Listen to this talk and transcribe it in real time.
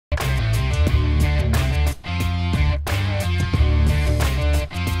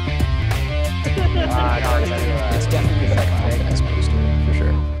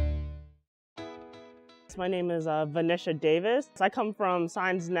my name is Vanisha Davis. I come from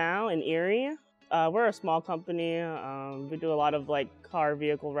Signs Now in Erie. We're a small company. We do a lot of like car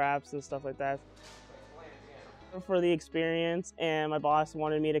vehicle wraps and stuff like that. For the experience, and my boss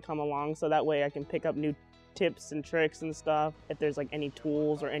wanted me to come along so that way I can pick up new tips and tricks and stuff. If there's like any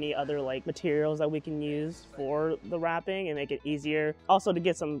tools or any other like materials that we can use for the wrapping and make it easier. Also to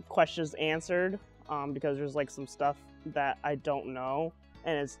get some questions answered because there's like some stuff that I don't know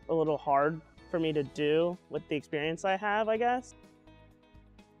and it's a little hard for me to do with the experience I have, I guess.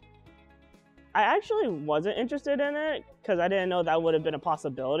 I actually wasn't interested in it because I didn't know that would have been a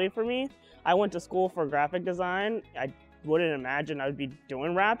possibility for me. I went to school for graphic design. I wouldn't imagine I would be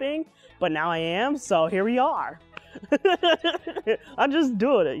doing wrapping, but now I am, so here we are. I'm just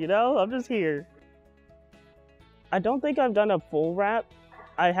doing it, you know? I'm just here. I don't think I've done a full wrap.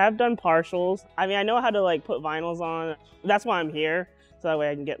 I have done partials. I mean, I know how to like put vinyls on. That's why I'm here, so that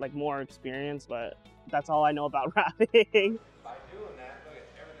way I can get like more experience, but that's all I know about wrapping.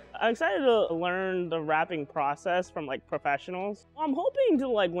 I'm excited to learn the wrapping process from like professionals. I'm hoping to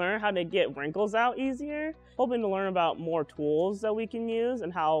like learn how to get wrinkles out easier. Hoping to learn about more tools that we can use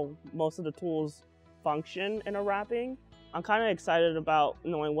and how most of the tools function in a wrapping. I'm kind of excited about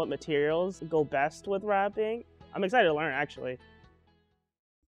knowing what materials go best with wrapping. I'm excited to learn actually.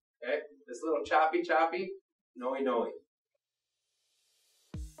 Okay, this little choppy, noe.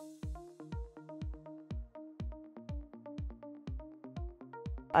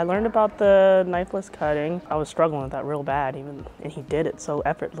 I learned about the knifeless cutting. I was struggling with that real bad, and he did it so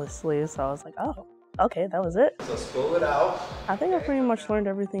effortlessly, so I was like, oh, okay, that was it. So spool it out. I think I pretty much learned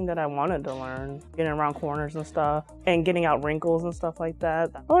everything that I wanted to learn. Getting around corners and stuff, and getting out wrinkles and stuff like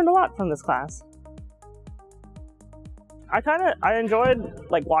that. I learned a lot from this class. I enjoyed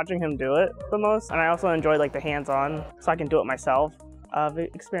like watching him do it the most, and I also enjoyed like the hands-on, so I can do it myself.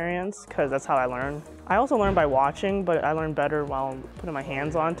 Experience, because that's how I learn. I also learn by watching, but I learn better while putting my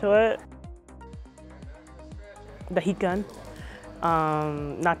hands onto it. The heat gun,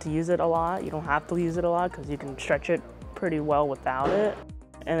 not to use it a lot. You don't have to use it a lot because you can stretch it pretty well without it.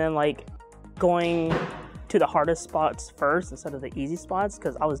 And then like going to the hardest spots first instead of the easy spots,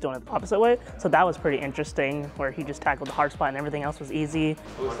 because I was doing it the opposite way. So that was pretty interesting, where he just tackled the hard spot and everything else was easy.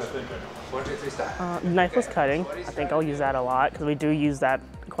 Knifeless cutting, I think I'll use that a lot because we do use that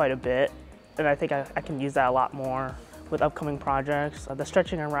quite a bit. And I think I can use that a lot more with upcoming projects. The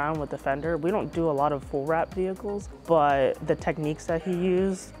stretching around with the fender, we don't do a lot of full wrap vehicles, but the techniques that he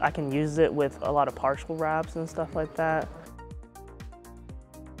used, I can use it with a lot of partial wraps and stuff like that.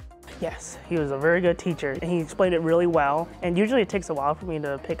 Yes, he was a very good teacher, and he explained it really well. And usually it takes a while for me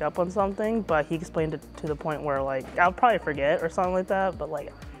to pick up on something, but he explained it to the point where like, I'll probably forget or something like that, but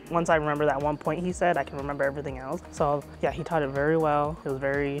like, once I remember that one point he said, I can remember everything else. So yeah, he taught it very well. It was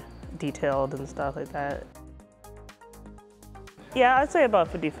very detailed and stuff like that. Yeah, I'd say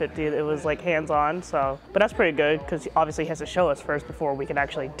about 50-50. It was like hands-on, so, but that's pretty good because obviously he has to show us first before we can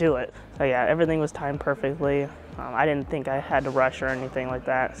actually do it. So yeah, everything was timed perfectly. I didn't think I had to rush or anything like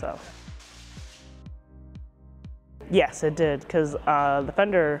that, so. Yes, it did, because the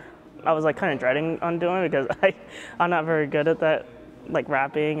fender, I was like kind of dreading on doing because I'm not very good at that, like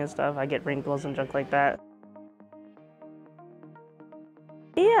wrapping and stuff. I get wrinkles and junk like that.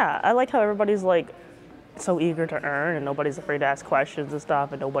 Yeah, I like how everybody's like so eager to earn and nobody's afraid to ask questions and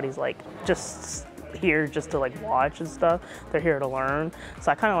stuff, and nobody's like just here just to like watch and stuff. They're here to learn.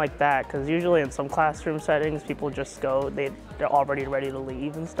 So I kind of like that, because usually in some classroom settings people just go, they're already ready to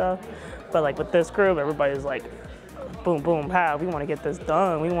leave and stuff. But like with this group, everybody's like boom, boom, pow, we want to get this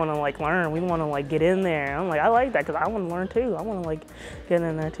done. We want to like learn. We want to like get in there. I'm like, I like that because I want to learn too. I want to like get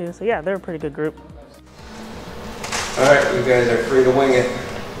in there too. So yeah, they're a pretty good group. All right, you guys are free to wing it.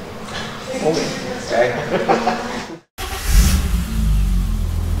 Okay.